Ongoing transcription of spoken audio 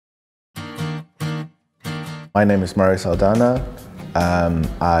My name is Saldanha.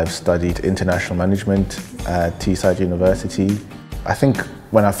 I've studied international management at Teesside University. I think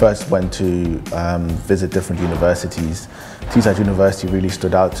when I first went to visit different universities, Teesside University really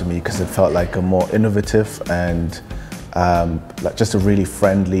stood out to me because it felt like a more innovative and like just a really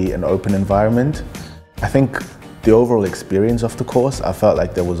friendly and open environment. I think the overall experience of the course, I felt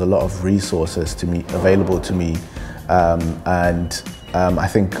like there was a lot of resources available to me, and I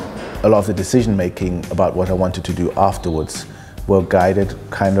think a lot of the decision making about what I wanted to do afterwards were guided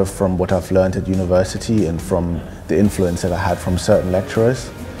kind of from what I've learned at university and from the influence that I had from certain lecturers.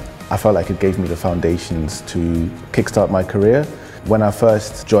 I felt like it gave me the foundations to kickstart my career. When I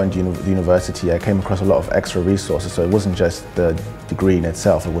first joined the university, I came across a lot of extra resources, so it wasn't just the degree in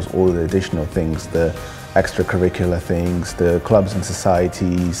itself, it was all the additional things, the extracurricular things, the clubs and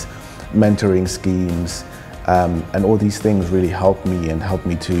societies, mentoring schemes, and all these things really helped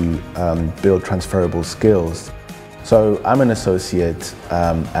me to build transferable skills. So I'm an associate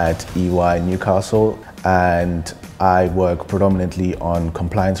at EY Newcastle, and I work predominantly on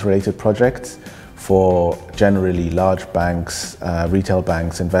compliance-related projects for generally large banks, retail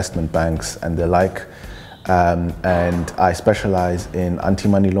banks, investment banks, and the like. And I specialize in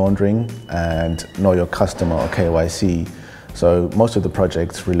anti-money laundering and know your customer, or KYC. So most of the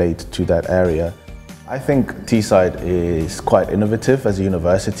projects relate to that area. I think Teesside is quite innovative as a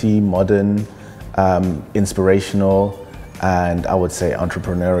university, modern, inspirational, and I would say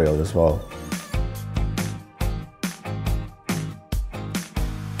entrepreneurial as well.